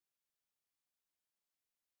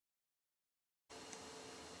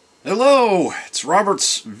Hello, it's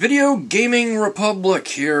Robert's Video Gaming Republic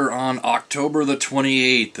here on October the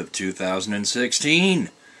 28th of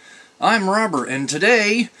 2016. I'm Robert, and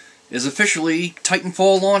today is officially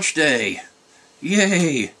Titanfall launch day.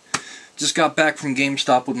 Yay! Just got back from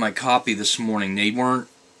GameStop with my copy this morning. They weren't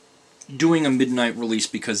doing a midnight release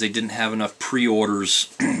because they didn't have enough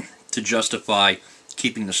pre-orders to justify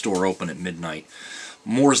keeping the store open at midnight.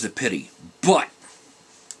 More's the pity. But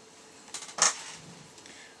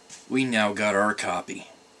we now got our copy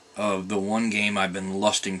of the one game I've been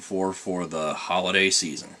lusting for the holiday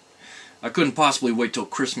season. I couldn't possibly wait till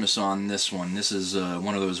Christmas on this one. This is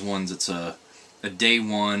one of those ones that's a day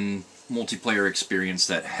one multiplayer experience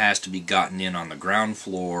that has to be gotten in on the ground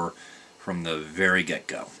floor from the very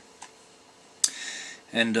get-go.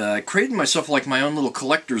 And I created myself like my own little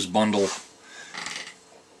collector's bundle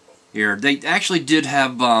here. They actually did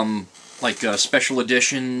have like special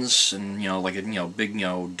editions and like a big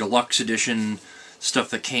deluxe edition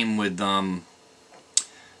stuff that came with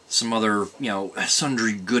some other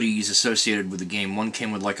sundry goodies associated with the game. One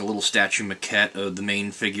came with like a little statue maquette of the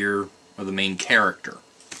main figure or the main character,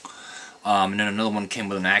 and then another one came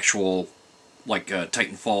with an actual like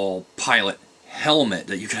Titanfall pilot helmet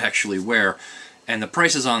that you could actually wear. And the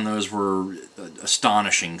prices on those were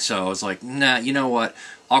astonishing, so I was like, nah, you know what,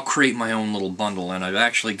 I'll create my own little bundle, and I've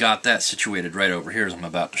actually got that situated right over here as I'm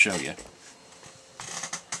about to show you.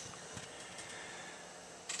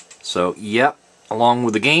 So, yep, along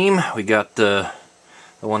with the game, we got the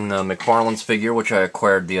one McFarlane's figure, which I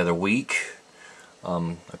acquired the other week.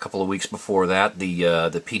 A couple of weeks before that, the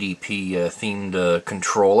PDP themed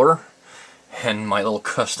controller, and my little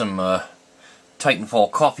custom Titanfall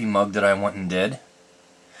coffee mug that I went and did,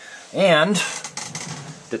 and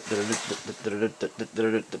the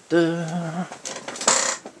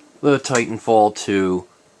Titanfall 2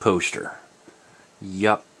 poster.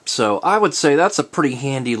 Yup, so I would say that's a pretty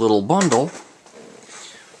handy little bundle.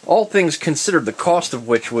 All things considered, the cost of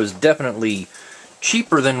which was definitely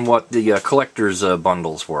cheaper than what the collector's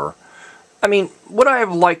bundles were. I mean, would I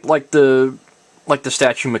have liked the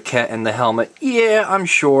statue maquette and the helmet? Yeah, I'm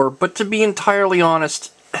sure, but to be entirely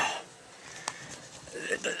honest,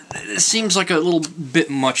 it seems like a little bit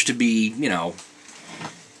much to be,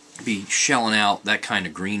 be shelling out that kind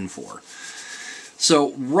of green for.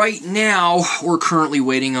 So right now, we're currently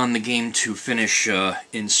waiting on the game to finish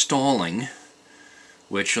installing,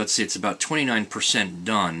 which, let's see, it's about 29%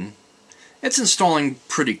 done. It's installing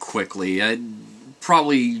pretty quickly. I'd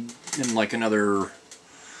probably, in like another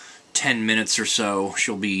 10 minutes or so,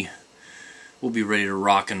 we'll be ready to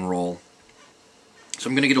rock and roll. So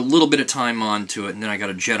I'm going to get a little bit of time onto it, and then I got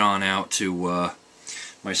to jet on out to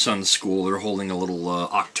my son's school. They're holding a little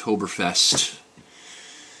Oktoberfest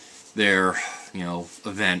there,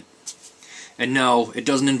 event. And no, it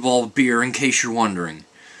doesn't involve beer, in case you're wondering.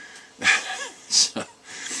 So,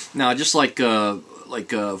 no, just like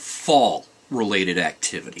fall-related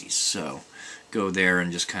activities. So go there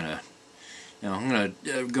and just kind of, I'm going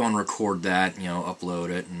to go and record that, upload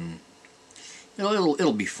it, and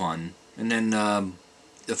it'll be fun. And then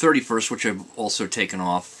the 31st, which I've also taken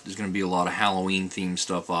off, there's going to be a lot of Halloween-themed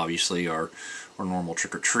stuff, obviously. Our normal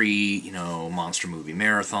trick-or-treat, monster movie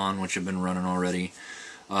marathon, which I've been running already.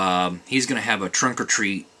 He's going to have a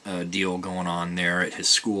trunk-or-treat deal going on there at his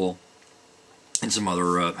school, and some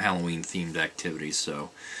other Halloween-themed activities,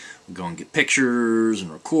 so we'll go and get pictures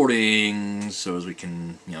and recordings so as we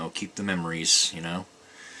can, keep the memories,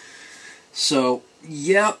 So,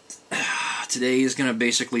 yep, today is going to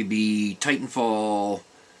basically be Titanfall,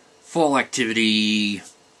 fall activity,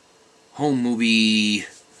 home movie,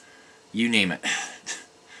 you name it.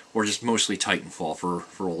 Or just mostly Titanfall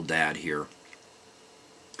for old Dad here.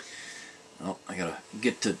 Well, I gotta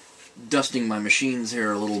get to dusting my machines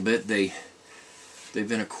here a little bit. They've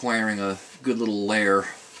been acquiring a good little lair.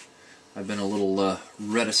 I've been a little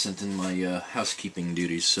reticent in my housekeeping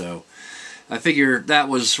duties, so I figured that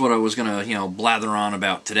was what I was going to, blather on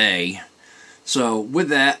about today. So with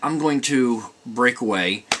that, I'm going to break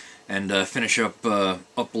away and finish up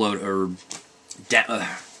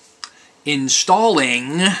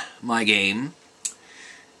installing my game,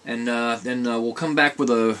 and then we'll come back with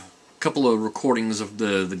a couple of recordings of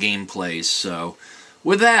the gameplays. So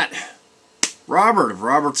with that, Robert of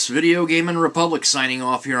Robert's Video Gaming Republic signing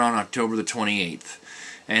off here on October the 28th,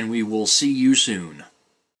 and we will see you soon.